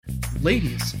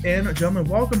Ladies and gentlemen,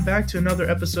 welcome back to another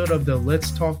episode of the Let's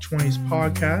Talk 20s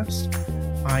podcast.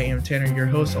 I am Tanner, your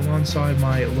host, alongside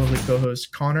my lovely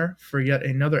co-host Connor for yet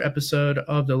another episode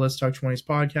of the Let's Talk 20s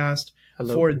podcast.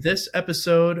 Hello. For this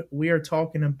episode, we are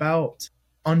talking about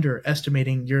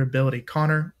underestimating your ability.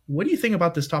 Connor, what do you think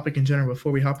about this topic in general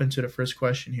before we hop into the first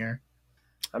question here?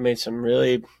 I made some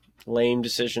really lame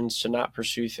decisions to not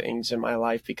pursue things in my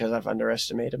life because I've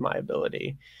underestimated my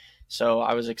ability. So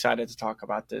I was excited to talk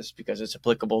about this because it's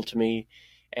applicable to me,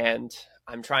 and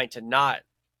I'm trying to not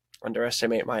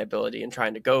underestimate my ability and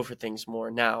trying to go for things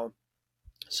more now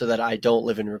so that I don't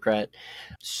live in regret.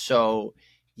 So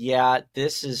yeah,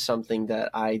 this is something that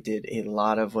I did a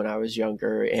lot of when I was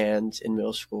younger and in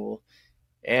middle school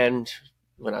and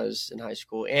when I was in high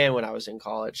school and when I was in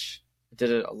college. I did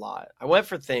it a lot. I went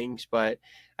for things, but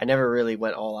I never really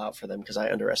went all out for them because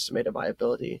I underestimated my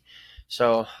ability.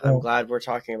 So I'm glad we're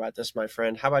talking about this, my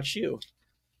friend. How about you?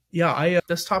 Yeah,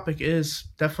 this topic is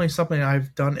definitely something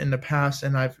I've done in the past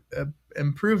and I've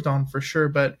improved on for sure.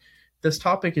 But this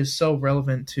topic is so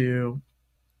relevant to,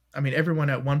 everyone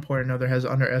at one point or another has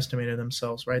underestimated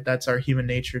themselves, right? That's our human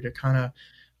nature to kind of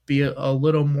be a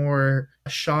little more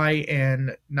shy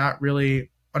and not really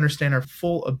understand our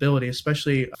full ability,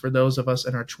 especially for those of us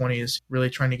in our 20s, really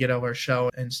trying to get out of our shell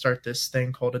and start this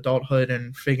thing called adulthood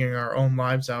and figuring our own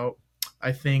lives out.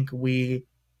 I think we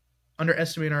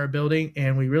underestimate our ability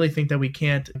and we really think that we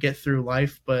can't get through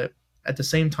life. But at the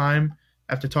same time,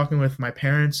 after talking with my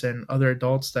parents and other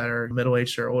adults that are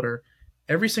middle-aged or older,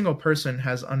 every single person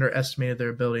has underestimated their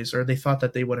abilities, or they thought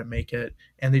that they wouldn't make it.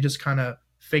 And they just kind of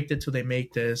faked it till they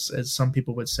make this, as some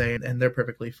people would say, and they're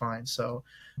perfectly fine. So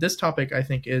this topic, I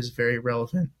think, is very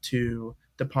relevant to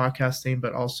the podcasting,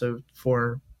 but also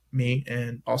for me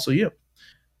and also you.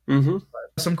 Mm-hmm.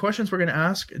 Some questions we're going to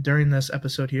ask during this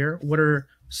episode here. What are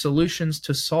solutions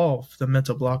to solve the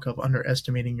mental block of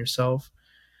underestimating yourself?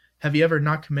 Have you ever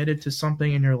not committed to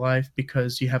something in your life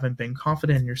because you haven't been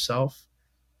confident in yourself?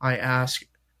 I ask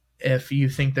if you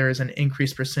think there is an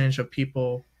increased percentage of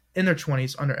people in their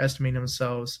 20s underestimating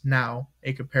themselves now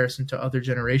in comparison to other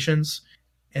generations.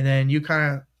 And then you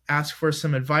kind of ask for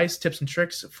some advice, tips, and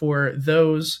tricks for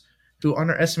those who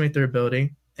underestimate their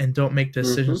ability and don't make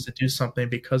decisions to do something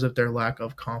because of their lack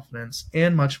of confidence,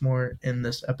 and much more in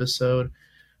this episode.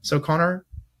 So Connor,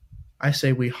 I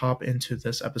say we hop into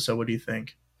this episode. What do you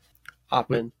think?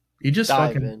 Hop in. You just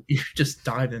dive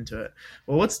into it.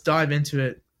 Well, let's dive into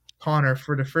it. Connor,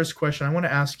 for the first question, I want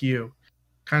to ask you,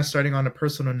 kind of starting on a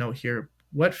personal note here,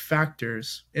 what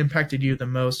factors impacted you the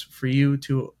most for you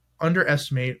to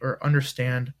underestimate or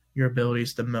understand your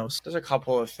abilities the most? There's a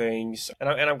couple of things, and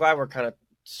I'm glad we're kind of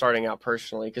starting out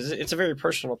personally because it's a very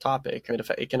personal topic.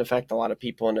 It can affect a lot of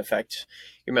people and affect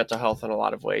your mental health in a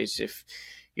lot of ways. If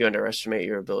you underestimate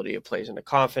your ability, it plays into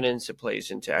confidence, it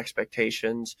plays into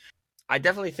expectations. I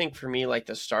definitely think for me, like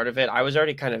the start of it, I was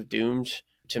already kind of doomed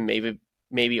to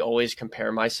maybe always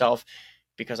compare myself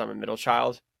because I'm a middle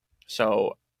child.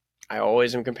 So I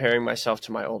always am comparing myself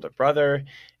to my older brother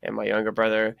and my younger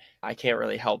brother. I can't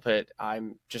really help it.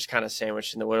 I'm just kind of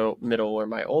sandwiched in the middle where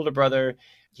my older brother,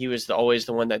 he was always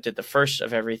the one that did the first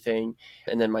of everything.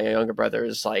 And then my younger brother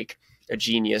is like a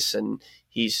genius and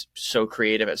he's so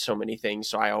creative at so many things.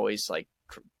 So I always like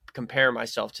compare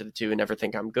myself to the two and never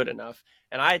think I'm good enough.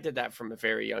 And I did that from a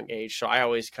very young age. So I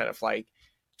always kind of like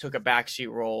took a backseat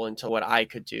role into what I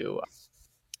could do.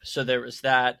 So there was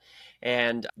that.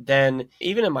 And then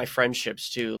even in my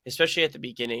friendships too, especially at the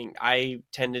beginning, I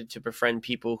tended to befriend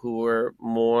people who were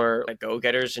more like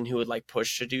go-getters and who would like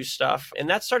push to do stuff. And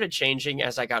that started changing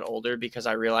as I got older because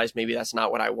I realized maybe that's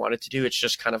not what I wanted to do. It's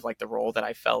just kind of like the role that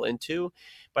I fell into.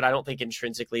 But I don't think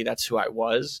intrinsically that's who I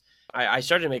was. I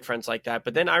started to make friends like that.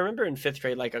 But then I remember in 5th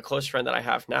grade, like a close friend that I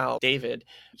have now, David,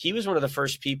 he was one of the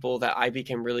first people that I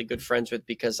became really good friends with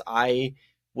because I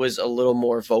was a little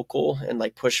more vocal and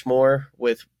like pushed more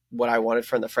with what I wanted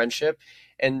from the friendship.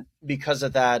 And because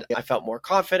of that, I felt more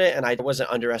confident and I wasn't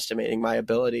underestimating my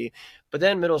ability. But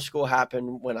then middle school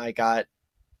happened when I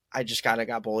just kind of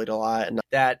got bullied a lot. And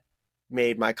that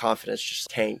made my confidence just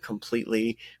tank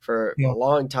completely for a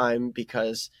long time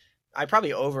because I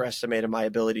probably overestimated my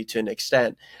ability to an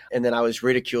extent. And then I was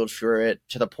ridiculed for it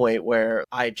to the point where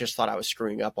I just thought I was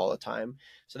screwing up all the time.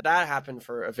 So that happened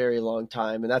for a very long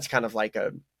time. And that's kind of like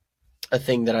a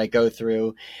thing that I go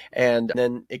through. And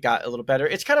then it got a little better.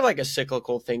 It's kind of like a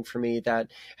cyclical thing for me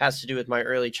that has to do with my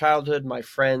early childhood, my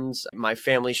friends, my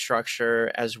family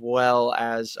structure, as well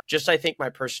as just, I think, my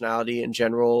personality in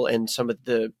general and some of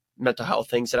the mental health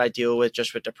things that I deal with,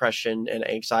 just with depression and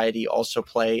anxiety, also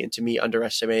play into me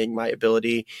underestimating my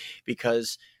ability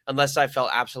because unless I felt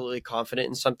absolutely confident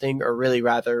in something, or really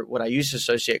rather what I used to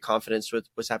associate confidence with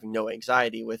was having no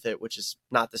anxiety with it, which is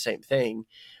not the same thing,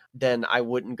 then I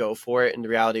wouldn't go for it. And the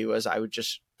reality was I would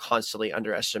just constantly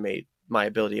underestimate my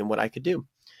ability and what I could do.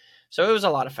 So it was a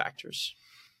lot of factors.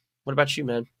 What about you,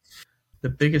 man? The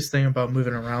biggest thing about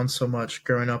moving around so much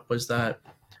growing up was that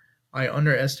I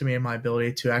underestimated my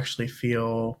ability to actually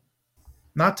feel,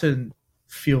 not to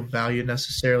feel valued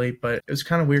necessarily, but it was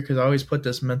kind of weird because I always put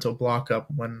this mental block up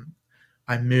when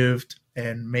I moved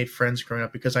and made friends growing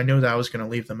up because I knew that I was going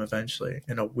to leave them eventually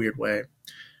in a weird way.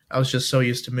 I was just so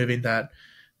used to moving that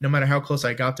no matter how close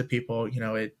I got to people,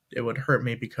 it would hurt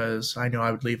me because I knew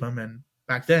I would leave them. And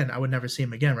back then, I would never see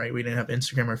them again, right? We didn't have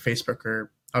Instagram or Facebook,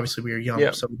 or obviously we were young,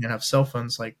 Yeah. so we didn't have cell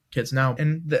phones like kids now.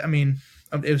 And I mean,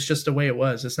 it was just the way it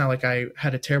was. It's not like I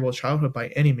had a terrible childhood by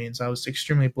any means. I was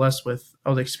extremely blessed with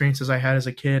all the experiences I had as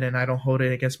a kid, and I don't hold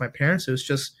it against my parents. It was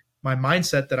just my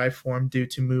mindset that I formed due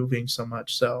to moving so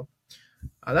much. So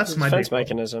that's my Defense big goal.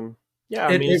 mechanism. Yeah,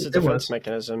 I mean, it's a It defense was.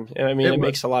 mechanism. I mean, It it was.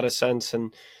 makes a lot of sense.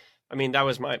 And I mean, it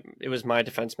was my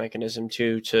defense mechanism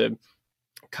too, to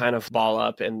kind of ball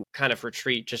up and kind of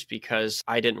retreat, just because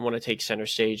I didn't want to take center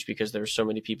stage because there were so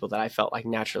many people that I felt like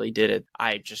naturally did it.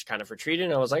 I just kind of retreated,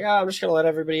 and I was like, I'm just going to let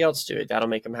everybody else do it. That'll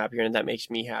make them happier, and that makes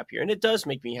me happier. And it does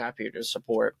make me happier to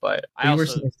support, but I But you were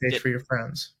also setting stage did. for your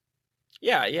friends.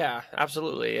 Yeah,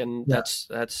 absolutely. And Yeah.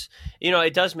 that's,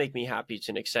 it does make me happy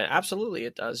to an extent. Absolutely,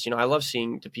 it does. I love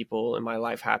seeing the people in my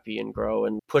life happy and grow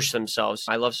and push themselves.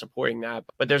 I love supporting that.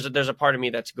 But there's a part of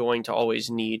me that's going to always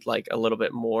need like a little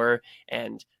bit more.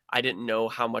 And I didn't know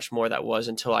how much more that was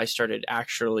until I started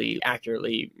actually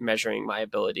accurately measuring my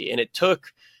ability. And it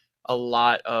took a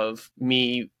lot of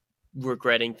me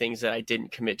regretting things that I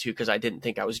didn't commit to because I didn't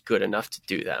think I was good enough to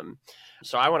do them.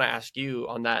 So I want to ask you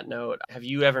on that note, have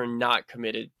you ever not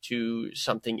committed to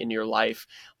something in your life,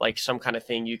 like some kind of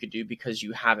thing you could do because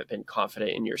you haven't been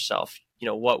confident in yourself?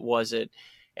 What was it?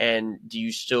 And do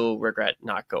you still regret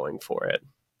not going for it?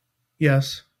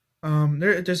 Yes.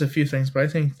 There's a few things, but I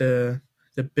think the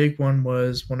big one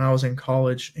was when I was in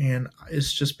college, and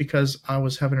it's just because I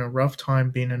was having a rough time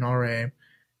being an RA,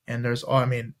 and I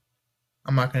mean,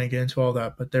 I'm not going to get into all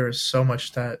that, but there was so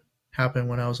much that happened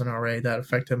when I was an RA that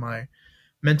affected my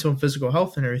mental and physical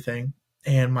health and everything.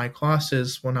 And my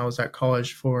classes when I was at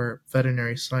college for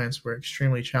veterinary science were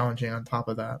extremely challenging on top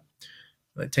of that.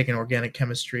 Like taking organic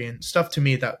chemistry and stuff to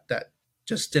me that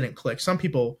just didn't click. Some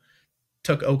people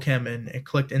took OChem and it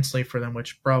clicked instantly for them,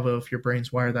 which bravo if your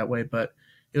brain's wired that way, but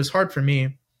it was hard for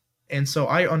me. And so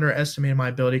I underestimated my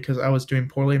ability because I was doing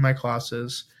poorly in my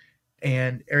classes,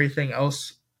 and everything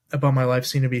else about my life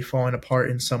seemed to be falling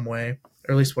apart in some way,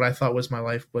 or at least what I thought was my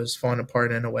life was falling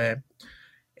apart in a way.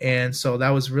 And so that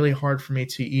was really hard for me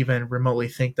to even remotely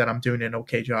think that I'm doing an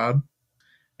okay job.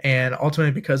 And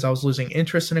ultimately, because I was losing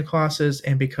interest in the classes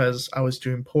and because I was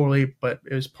doing poorly, but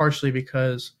it was partially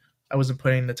because I wasn't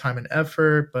putting the time and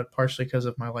effort, but partially because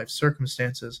of my life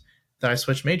circumstances, that I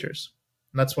switched majors.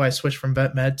 And that's why I switched from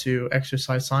vet med to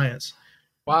exercise science.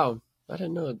 Wow. I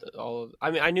didn't know that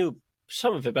I mean, I knew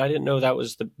some of it, but I didn't know that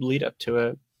was the lead up to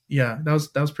it. Yeah, that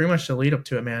was pretty much the lead up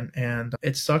to it, man. And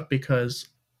it sucked because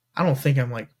I don't think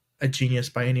I'm like a genius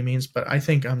by any means, but I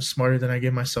think I'm smarter than I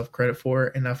give myself credit for.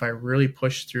 And if I really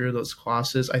pushed through those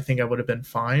classes, I think I would have been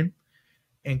fine.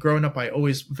 And growing up,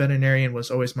 veterinarian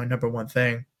was always my number one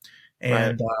thing, Right.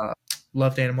 and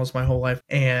loved animals my whole life.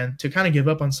 And to kind of give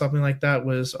up on something like that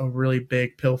was a really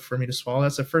big pill for me to swallow.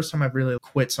 That's the first time I've really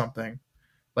quit something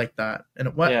like that.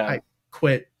 And what Yeah. I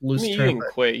quit, I loose mean, you term, didn't but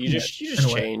quit. yeah, You in just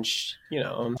a way. changed.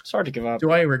 It's hard to give up.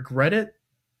 Do I regret it?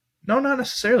 No, not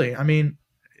necessarily. I mean,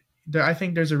 I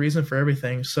think there's a reason for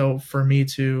everything. So for me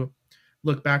to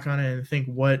look back on it and think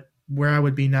where I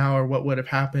would be now or what would have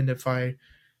happened if I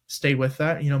stayed with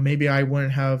that, maybe I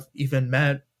wouldn't have even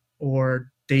met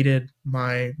or dated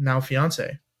my now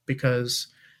fiance because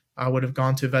I would have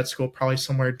gone to vet school probably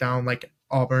somewhere down like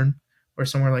Auburn or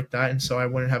somewhere like that. And so I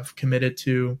wouldn't have committed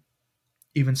to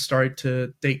even start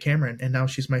to date Cameron. And now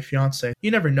she's my fiance.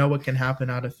 You never know what can happen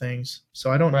out of things. So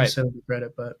I don't Right. necessarily regret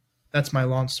it, but that's my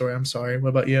long story. I'm sorry. What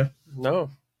about you? No,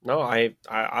 no, I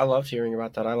loved hearing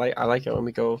about that. I like it when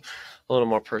we go a little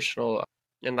more personal.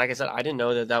 And like I said, I didn't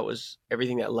know that that was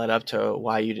everything that led up to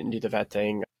why you didn't do the vet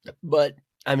thing. But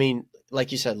I mean,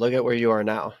 like you said, look at where you are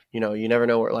now. You never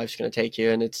know where life's going to take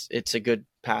you, and it's a good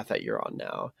path that you're on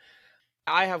now.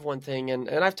 I have one thing, and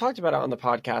I've talked about it on the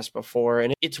podcast before,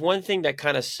 and it's one thing that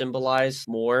kind of symbolized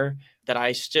more that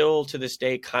I still to this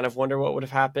day kind of wonder what would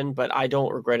have happened, but I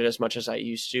don't regret it as much as I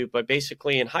used to. But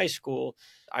basically, in high school,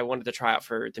 I wanted to try out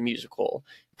for the musical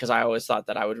because I always thought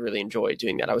that I would really enjoy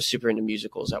doing that. I was super into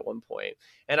musicals at one point,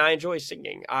 and I enjoy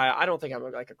singing. I don't think I'm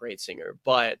like a great singer,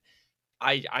 but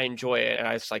I enjoy it and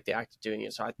I just like the act of doing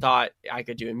it. So I thought I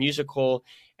could do a musical,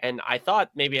 and I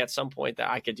thought maybe at some point that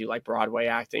I could do like Broadway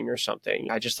acting or something.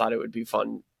 I just thought it would be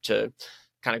fun to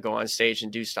kind of go on stage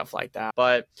and do stuff like that.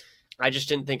 But I just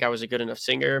didn't think I was a good enough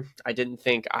singer. I didn't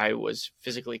think I was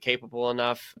physically capable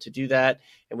enough to do that.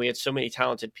 And we had so many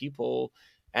talented people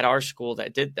at our school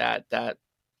that did that, that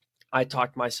I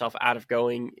talked myself out of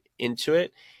going into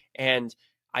it. And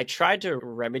I tried to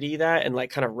remedy that and like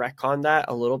kind of retcon that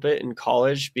a little bit in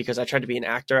college because I tried to be an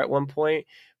actor at one point,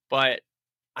 but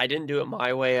I didn't do it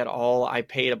my way at all. I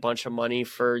paid a bunch of money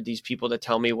for these people to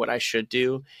tell me what I should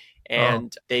do. Oh,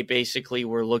 And they basically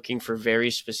were looking for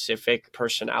very specific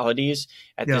personalities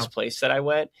at yeah. this place that I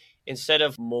went. Instead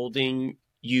of molding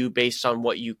you based on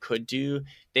what you could do,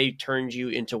 they turned you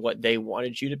into what they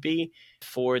wanted you to be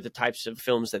for the types of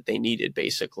films that they needed,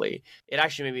 basically. It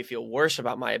actually made me feel worse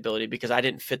about my ability because I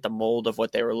didn't fit the mold of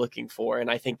what they were looking for.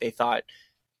 And I think they thought,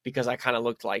 because I kind of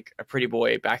looked like a pretty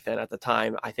boy back then at the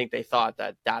time, I think they thought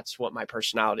that that's what my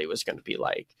personality was going to be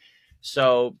like.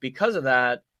 So because of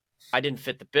that, I didn't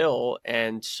fit the bill.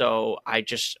 And so I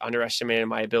just underestimated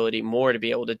my ability more to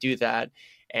be able to do that.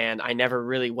 And I never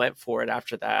really went for it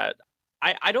after that.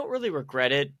 I don't really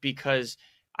regret it because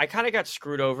I kind of got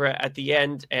screwed over at the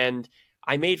end. And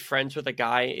I made friends with a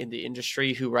guy in the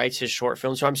industry who writes his short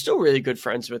films, who I'm still really good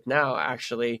friends with now,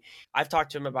 actually. I've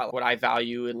talked to him about what I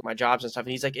value in my jobs and stuff.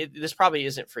 And he's like, this probably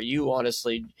isn't for you,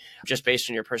 honestly, just based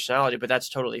on your personality, but that's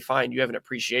totally fine. You have an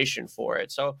appreciation for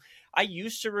it. So I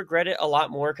used to regret it a lot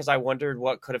more because I wondered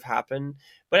what could have happened.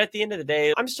 But at the end of the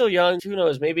day, I'm still young. Who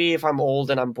knows? Maybe if I'm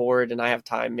old and I'm bored and I have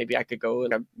time, maybe I could go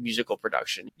in a musical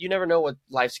production. You never know what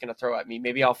life's going to throw at me.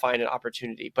 Maybe I'll find an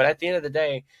opportunity. But at the end of the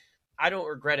day, I don't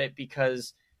regret it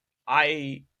because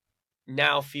I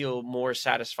now feel more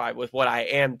satisfied with what I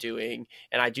am doing.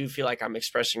 And I do feel like I'm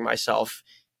expressing myself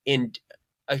in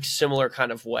a similar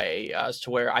kind of way as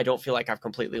to where I don't feel like I've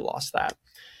completely lost that.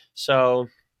 So,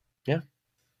 yeah.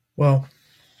 Well,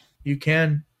 you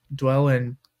can dwell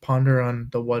and ponder on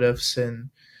the what ifs, and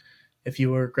if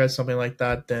you regret something like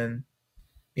that, then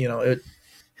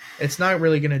it's not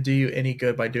really going to do you any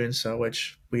good by doing so,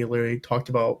 which we literally talked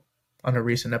about on a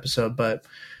recent episode. But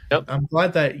Yep. I'm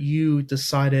glad that you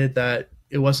decided that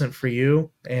it wasn't for you,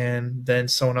 and then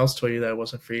someone else told you that it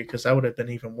wasn't for you, because that would have been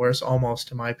even worse, almost,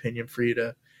 in my opinion, for you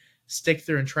to stick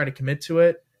through and try to commit to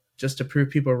it just to prove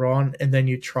people wrong, and then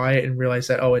you try it and realize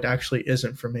that, oh, it actually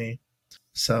isn't for me.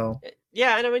 So,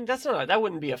 Yeah, and I mean that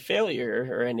wouldn't be a failure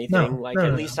or anything. no, Like no,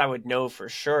 at no, least no. I would know for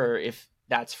sure if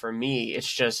that's for me.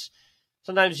 It's just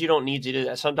sometimes you don't need to do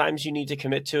that. Sometimes you need to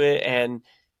commit to it and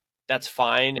that's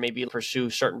fine. Maybe pursue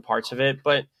certain parts of it,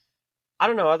 but I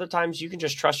don't know, other times you can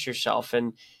just trust yourself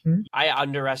and Mhm. I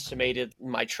underestimated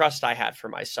my trust I had for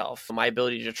myself, my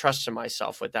ability to trust in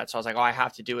myself with that. So I was like, oh, I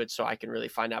have to do it so I can really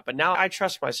find out. But now I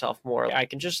trust myself more. I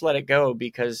can just let it go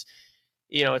because,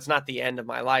 it's not the end of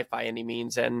my life by any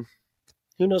means. And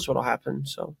who knows what'll happen.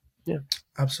 So, yeah.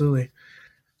 Absolutely.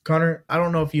 Connor, I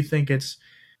don't know if you think it's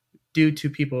due to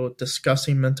people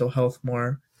discussing mental health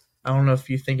more. I don't know if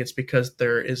you think it's because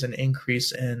there is an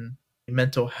increase in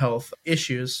mental health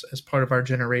issues as part of our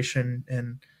generation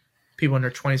and people in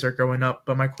their 20s are growing up.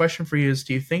 But my question for you is,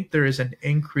 do you think there is an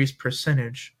increased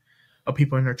percentage of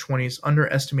people in their 20s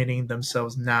underestimating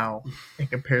themselves now in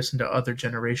comparison to other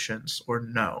generations, or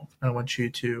no? I want you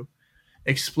to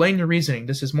explain your reasoning.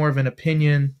 This is more of an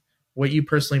opinion, what you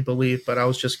personally believe, but I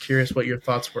was just curious what your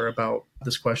thoughts were about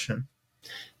this question.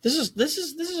 This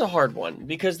is a hard one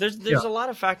because there's Yeah, there's a lot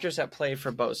of factors at play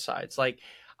for both sides. Like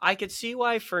I could see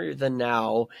why for the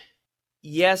now,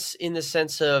 yes, in the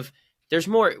sense of there's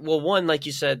more, well, one, like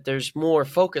you said, there's more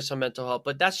focus on mental health,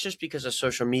 but that's just because of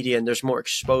social media and there's more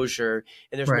exposure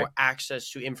and there's right. more access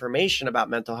to information about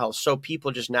mental health. So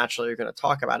people just naturally are going to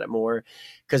talk about it more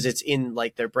because it's in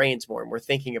like their brains more and we're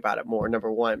thinking about it more, number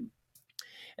one.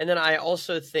 And then I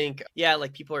also think, yeah,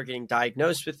 like people are getting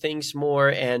diagnosed with things more.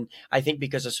 And I think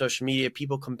because of social media,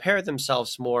 people compare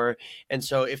themselves more. And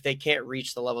so if they can't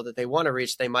reach the level that they want to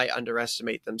reach, they might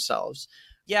underestimate themselves.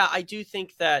 Yeah, I do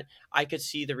think that I could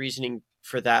see the reasoning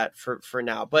for that for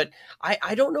now. But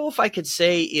I don't know if I could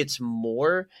say it's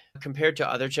more compared to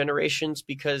other generations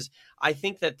because I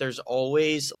think that there's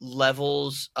always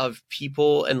levels of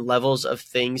people and levels of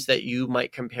things that you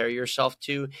might compare yourself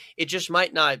to. It just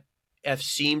might not have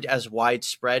seemed as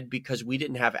widespread because we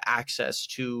didn't have access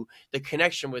to the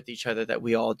connection with each other that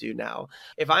we all do now.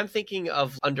 If I'm thinking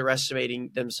of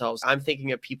underestimating themselves, I'm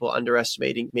thinking of people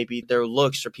underestimating maybe their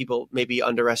looks, or people maybe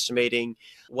underestimating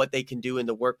what they can do in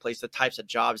the workplace, the types of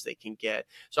jobs they can get.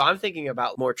 So I'm thinking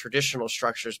about more traditional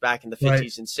structures back in the Right.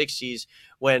 50s and 60s,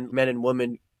 when men and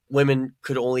women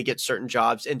could only get certain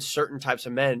jobs, and certain types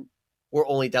of men were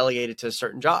only delegated to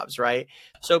certain jobs, right?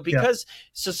 So Yeah. because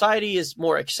society is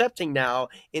more accepting now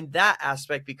in that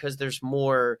aspect, because there's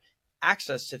more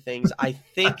access to things, I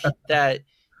think that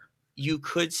you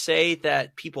could say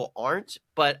that people aren't,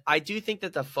 but I do think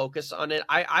that the focus on it,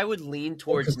 I would lean In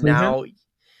towards conclusion, now.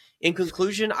 In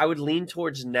conclusion, I would lean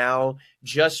towards now,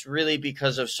 just really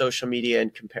because of social media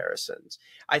and comparisons.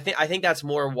 I think that's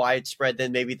more widespread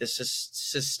than maybe the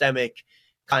systemic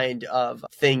kind of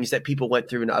things that people went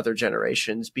through in other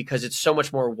generations, because it's so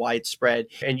much more widespread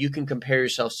and you can compare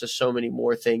yourselves to so many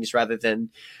more things rather than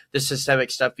the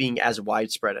systemic stuff being as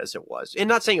widespread as it was. And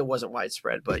not saying it wasn't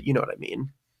widespread, but you know what I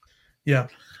mean. yeah.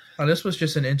 This was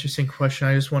just an interesting question.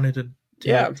 I just wanted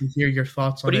Yeah. to hear your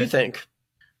thoughts What on do you it. think?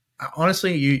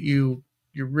 Honestly, you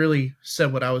really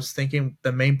said what I was thinking.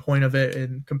 The main point of it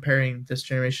in comparing this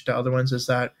generation to other ones is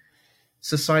that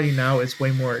society now is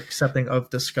way more accepting of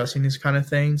discussing these kind of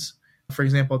things. For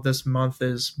example, this month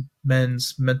is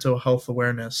Men's Mental Health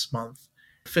Awareness Month.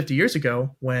 50 years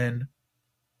ago, when,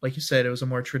 like you said, it was a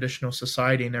more traditional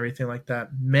society and everything like that,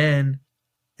 men,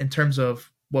 in terms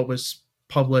of what was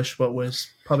published, what was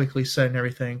publicly said and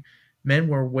everything, men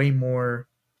were way more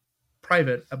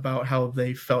private about how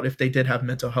they felt if they did have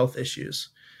mental health issues.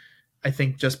 I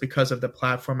think just because of the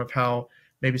platform of how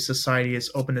maybe society has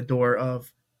opened the door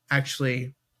of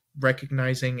actually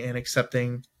recognizing and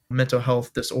accepting mental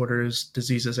health disorders,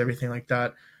 diseases, everything like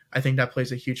that. I think that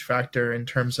plays a huge factor in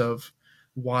terms of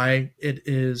why it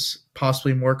is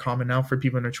possibly more common now for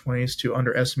people in their 20s to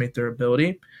underestimate their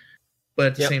ability. But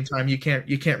at the Yep. same time, you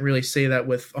can't really say that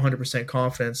with 100%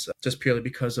 confidence just purely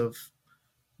because of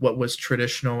what was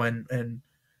traditional and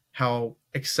how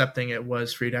accepting it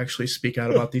was for you to actually speak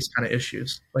out about these kind of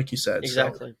issues, like you said. So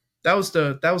Exactly. that was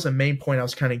the main point I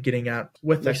was kind of getting at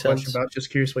with that Makes question. sense. But I was just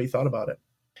curious what you thought about it.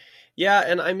 Yeah,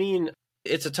 and I mean,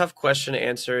 it's a tough question to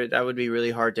answer. That would be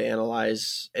really hard to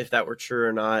analyze if that were true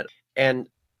or not. And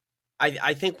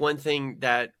I think one thing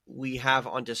that we have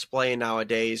on display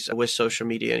nowadays with social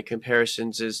media and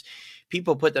comparisons is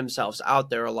people put themselves out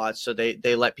there a lot. So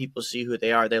they let people see who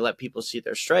they are. They let people see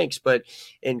their strengths. But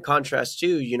in contrast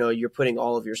to, you're putting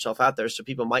all of yourself out there. So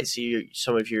people might see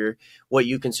some of what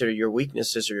you consider your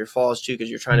weaknesses or your flaws too,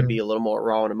 because you're trying to Mm-hmm. be a little more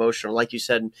raw and emotional. Like you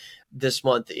said, this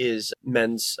month is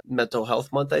Men's Mental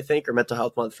Health Month, I think, or Mental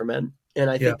Health Month for men. And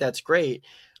I Yeah. think that's great.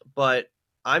 But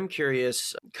I'm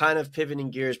curious, kind of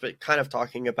pivoting gears, but kind of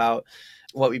talking about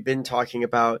what we've been talking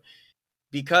about,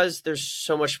 because there's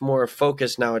so much more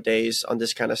focus nowadays on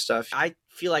this kind of stuff. I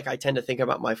feel like I tend to think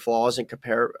about my flaws and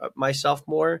compare myself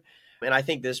more. And I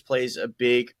think this plays a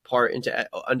big part into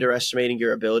underestimating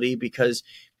your ability, because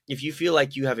if you feel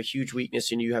like you have a huge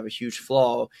weakness and you have a huge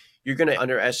flaw, you're going to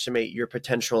underestimate your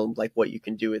potential and like what you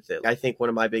can do with it. I think one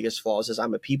of my biggest flaws is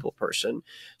I'm a people person.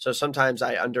 So sometimes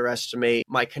I underestimate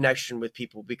my connection with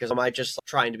people, because am I just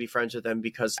trying to be friends with them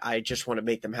because I just want to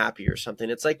make them happy or something?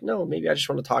 It's like, no, maybe I just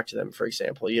want to talk to them, for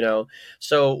example.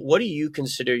 So what do you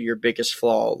consider your biggest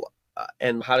flaw?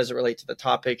 And how does it relate to the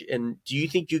topic? And do you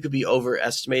think you could be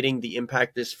overestimating the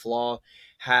impact this flaw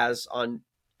has on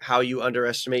how you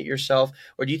underestimate yourself?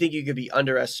 Or do you think you could be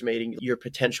underestimating your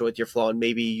potential with your flaw, and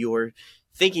maybe you're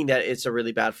thinking that it's a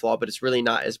really bad flaw, but it's really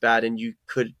not as bad, and you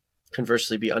could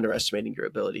conversely be underestimating your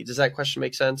ability? Does that question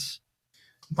make sense?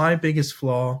 My biggest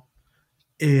flaw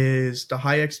is the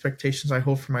high expectations I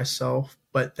hold for myself.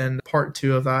 But then part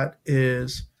two of that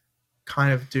is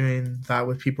kind of doing that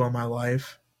with people in my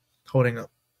life, holding up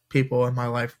people in my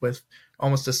life with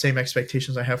almost the same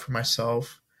expectations I have for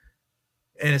myself.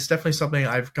 And it's definitely something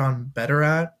I've gotten better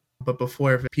at. But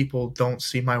before, if people don't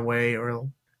see my way, or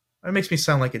it makes me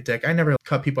sound like a dick. I never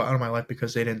cut people out of my life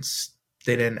because they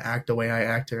didn't act the way I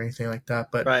act or anything like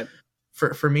that. But Right.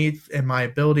 for me and my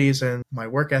abilities and my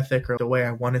work ethic or the way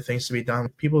I wanted things to be done,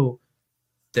 people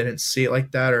didn't see it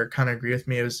like that or kind of agree with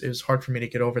me. It was hard for me to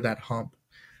get over that hump.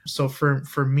 So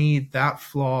for me, that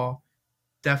flaw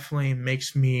definitely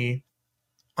makes me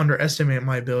underestimate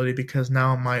my ability, because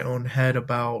now I'm in my own head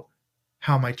about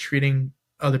how am I treating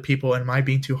other people, and am I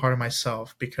being too hard on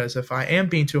myself? Because if I am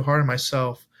being too hard on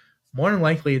myself, more than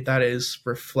likely that is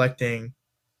reflecting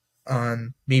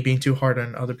on me being too hard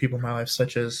on other people in my life,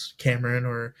 such as Cameron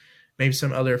or maybe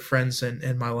some other friends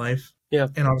in my life. Yeah.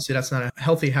 And obviously, that's not a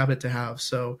healthy habit to have.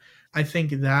 So I think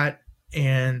that,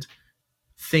 and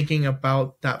thinking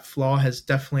about that flaw has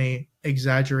definitely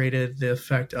exaggerated the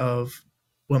effect of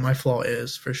what my flaw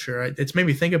is for sure. It's made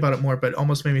me think about it more, but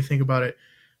almost made me think about it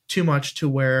too much to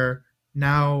where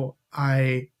now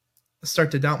I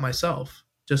start to doubt myself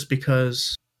just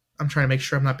because I'm trying to make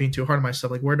sure I'm not being too hard on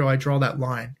myself. Like, where do I draw that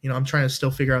line? I'm trying to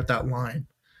still figure out that line.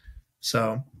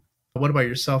 So, what about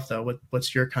yourself though?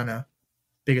 What's your kind of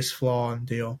biggest flaw and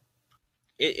deal?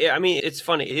 I mean, it's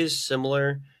funny. It is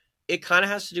similar. It kind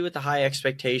of has to do with the high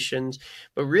expectations,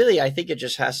 but really, I think it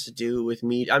just has to do with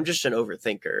me. I'm just an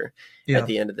overthinker at Yeah.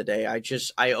 the end of the day. I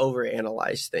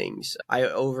overanalyze things. I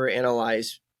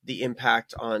overanalyze the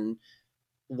impact on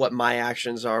what my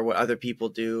actions are, what other people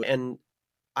do. And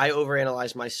I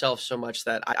overanalyze myself so much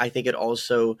that I think it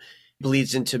also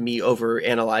bleeds into me over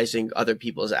analyzing other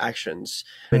people's actions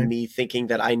and Right. me thinking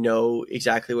that I know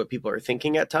exactly what people are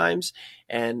thinking at times.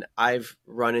 And I've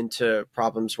run into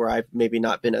problems where I've maybe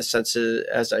not been as sensitive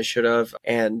as I should have.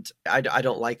 And I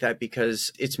don't like that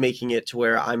because it's making it to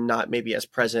where I'm not maybe as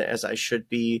present as I should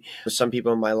be with some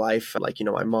people in my life, like,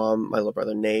 my mom, my little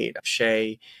brother, Nate,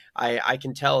 Shay. I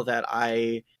can tell that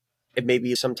it may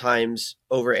be sometimes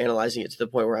over analyzing it to the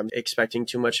point where I'm expecting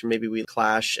too much and maybe we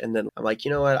clash. And then I'm like,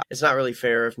 you know what? It's not really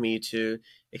fair of me to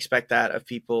expect that of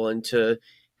people and to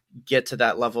get to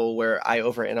that level where I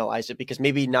overanalyze it because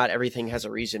maybe not everything has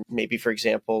a reason. Maybe, for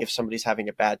example, if somebody's having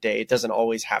a bad day, it doesn't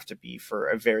always have to be for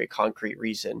a very concrete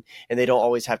reason and they don't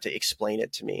always have to explain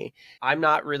it to me. I'm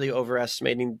not really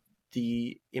overestimating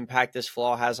the impact this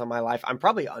flaw has on my life. I'm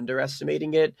probably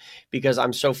underestimating it because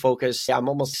I'm so focused. I'm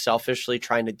almost selfishly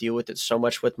trying to deal with it so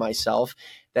much with myself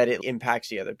that it impacts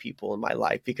the other people in my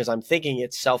life because I'm thinking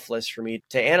it's selfless for me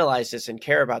to analyze this and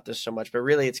care about this so much, but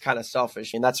really it's kind of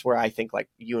selfish. And that's where I think like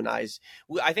you and I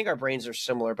think our brains are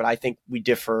similar, but I think we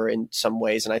differ in some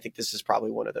ways. And I think this is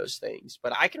probably one of those things,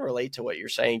 but I can relate to what you're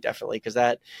saying definitely because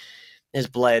that has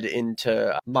bled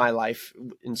into my life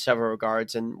in several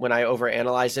regards. And when I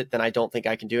overanalyze it, then I don't think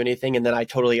I can do anything. And then I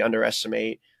totally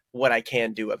underestimate what I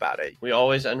can do about it. We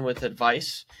always end with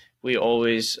advice. We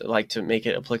always like to make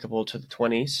it applicable to the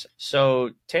 20s.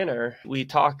 So, Tanner, we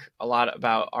talk a lot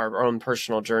about our own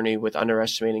personal journey with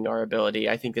underestimating our ability.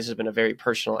 I think this has been a very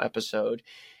personal episode.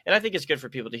 And I think it's good for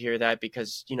people to hear that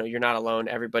because, you're not alone.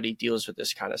 Everybody deals with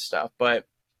this kind of stuff. But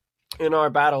in our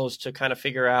battles to kind of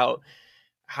figure out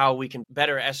how we can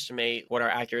better estimate what our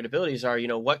accurate abilities are,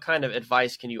 what kind of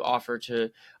advice can you offer to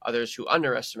others who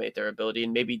underestimate their ability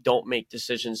and maybe don't make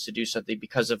decisions to do something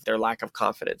because of their lack of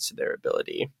confidence in their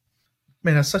ability?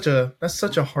 Man, that's such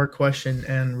a hard question,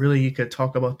 and really you could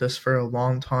talk about this for a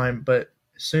long time. But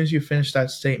as soon as you finish that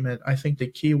statement, I think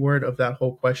the key word of that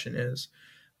whole question is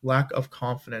lack of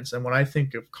confidence. And when I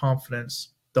think of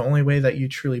confidence, the only way that you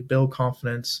truly build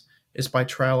confidence is by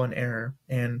trial and error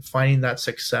and finding that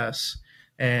success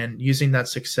and using that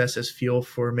success as fuel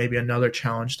for maybe another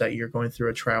challenge that you're going through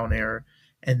a trial and error.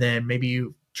 And then maybe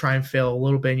you try and fail a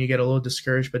little bit and you get a little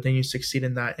discouraged, but then you succeed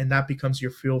in that and that becomes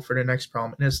your fuel for the next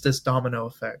problem. And it's this domino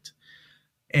effect.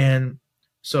 And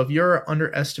so if you're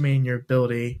underestimating your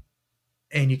ability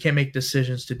and you can't make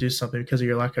decisions to do something because of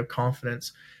your lack of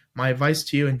confidence, my advice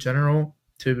to you in general,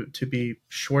 to be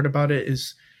short about it,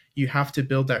 is you have to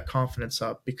build that confidence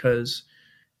up because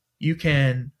you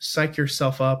can psych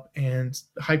yourself up and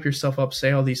hype yourself up,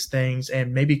 say all these things,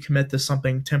 and maybe commit to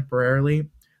something temporarily.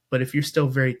 But if you're still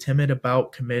very timid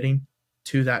about committing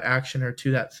to that action or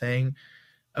to that thing,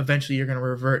 eventually you're going to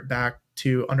revert back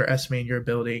to underestimating your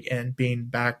ability and being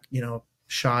back,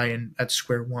 shy and at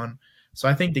square one. So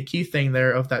I think the key thing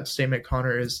there of that statement,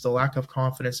 Connor, is the lack of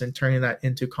confidence and turning that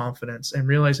into confidence and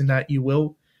realizing that you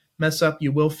will mess up,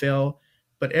 you will fail,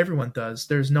 but everyone does.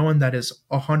 There's no one that is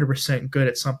 100% good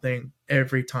at something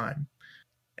every time.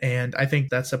 And I think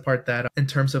that's the part that, in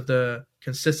terms of the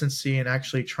consistency and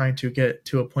actually trying to get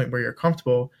to a point where you're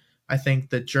comfortable, I think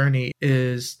the journey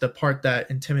is the part that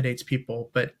intimidates people,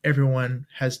 but everyone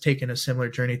has taken a similar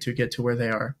journey to get to where they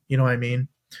are. You know what I mean?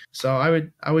 So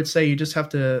I would say you just have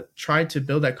to try to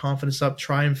build that confidence up,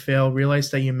 try and fail,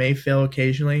 realize that you may fail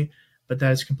occasionally, but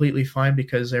that is completely fine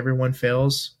because everyone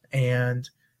fails. And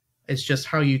it's just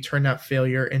how you turn that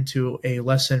failure into a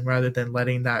lesson rather than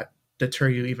letting that deter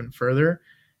you even further.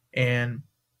 And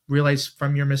realize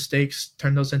from your mistakes,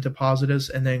 turn those into positives,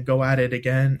 and then go at it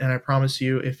again. And I promise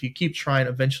you, if you keep trying,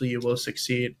 eventually you will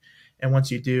succeed. And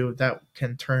once you do, that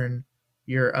can turn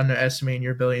your underestimating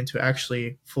your ability into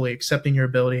actually fully accepting your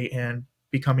ability and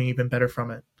becoming even better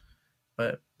from it.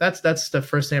 But that's the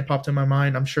first thing that popped in my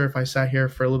mind. I'm sure if I sat here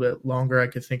for a little bit longer, I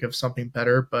could think of something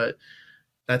better. But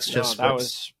that's No, just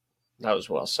what's. that was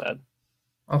well said.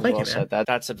 Oh, That was thank well you, man. said.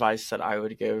 That's advice that I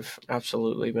would give.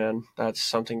 Absolutely, man. That's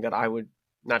something that I would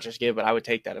not just give, but I would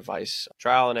take that advice.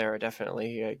 Trial and error,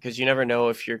 definitely, because you never know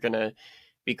if you're going to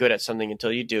be good at something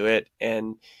until you do it,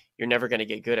 and you're never going to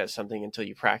get good at something until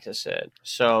you practice it.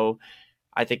 So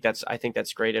I think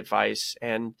that's great advice.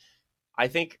 And I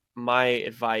think my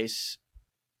advice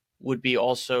would be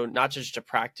also not just to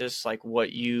practice like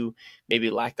what you maybe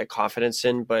lack the confidence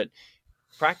in, but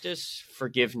practice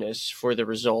forgiveness for the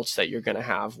results that you're going to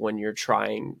have when you're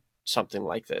trying something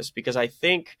like this. Because I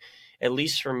think, at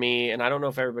least for me, and I don't know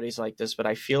if everybody's like this, but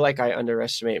I feel like I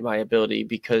underestimate my ability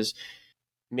because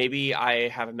maybe I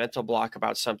have a mental block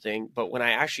about something, but when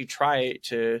I actually try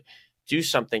to do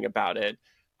something about it,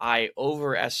 I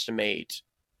overestimate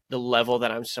the level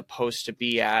that I'm supposed to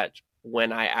be at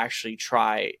when I actually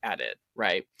try at it,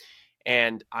 right?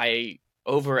 And I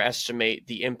overestimate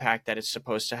the impact that it's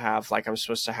supposed to have. Like I'm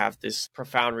supposed to have this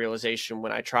profound realization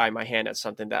when I try my hand at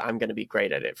something that I'm going to be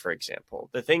great at it, for example.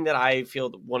 The thing that I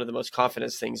feel one of the most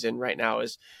confident things in right now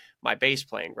is my bass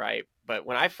playing, right? But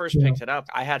when I first picked it up,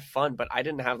 I had fun, but I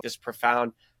didn't have this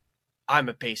profound, I'm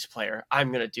a bass player,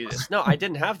 I'm going to do this. No, I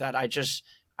didn't have that. I just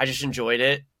enjoyed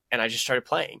it and I just started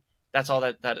playing. That's all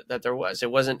that there was. It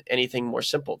wasn't anything more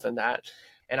simple than that.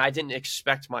 And I didn't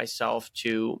expect myself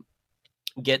to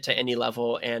get to any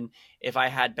level. And if I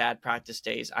had bad practice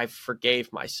days, I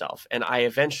forgave myself. And I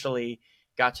eventually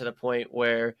got to the point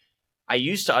where I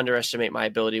used to underestimate my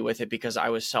ability with it because I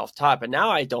was self-taught, but now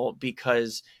I don't,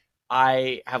 because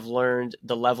I have learned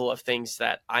the level of things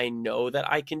that I know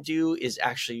that I can do is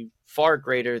actually far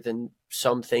greater than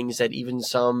some things that even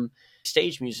some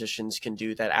stage musicians can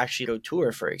do that actually go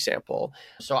tour, for example.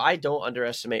 So I don't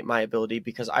underestimate my ability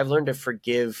because I've learned to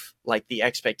forgive like the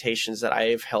expectations that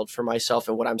I've held for myself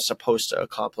and what I'm supposed to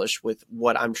accomplish with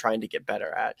what I'm trying to get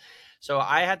better at. So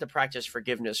I had to practice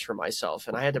forgiveness for myself,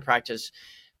 and I had to practice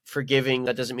forgiving.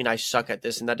 That doesn't mean I suck at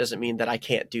this, and that doesn't mean that I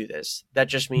can't do this. That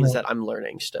just means that I'm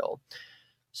learning still.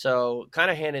 So kind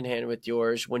of hand in hand with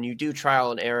yours, when you do trial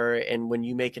and error and when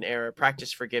you make an error,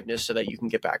 practice forgiveness so that you can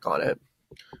get back on it.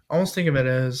 I almost think of it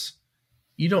as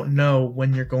you don't know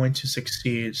when you're going to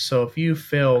succeed. So if you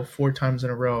fail 4 times in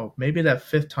a row, maybe that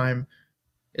 5th time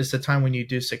is the time when you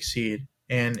do succeed,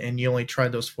 and you only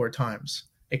tried those 4 times.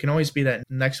 It can always be that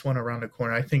next one around the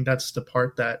corner. I think that's the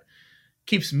part that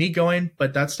keeps me going,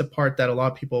 but that's the part that a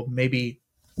lot of people maybe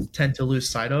tend to lose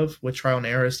sight of with trial and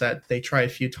error, is that they try a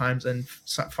few times and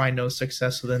find no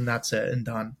success, so then that's it and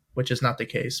done, which is not the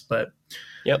case. But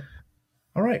yep.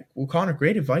 All right. Well, Connor,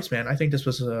 great advice, man. I think this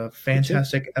was a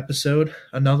fantastic episode.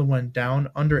 Another one down,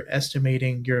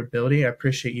 underestimating your ability. I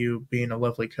appreciate you being a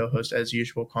lovely co-host as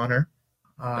usual, Connor.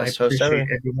 I appreciate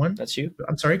everyone. That's you.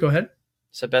 I'm sorry. Go ahead.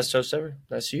 It's the best host ever.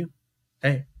 That's you.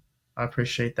 Hey, I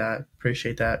appreciate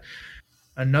that.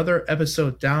 Another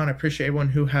episode down. I appreciate everyone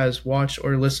who has watched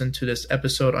or listened to this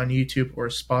episode on YouTube or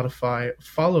Spotify.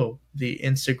 Follow the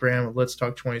Instagram Let's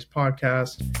Talk 20s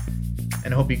podcast.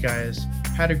 And I hope you guys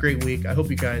had a great week. I hope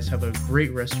you guys have a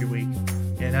great rest of your week.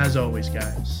 And as always,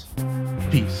 guys,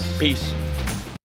 peace. Peace.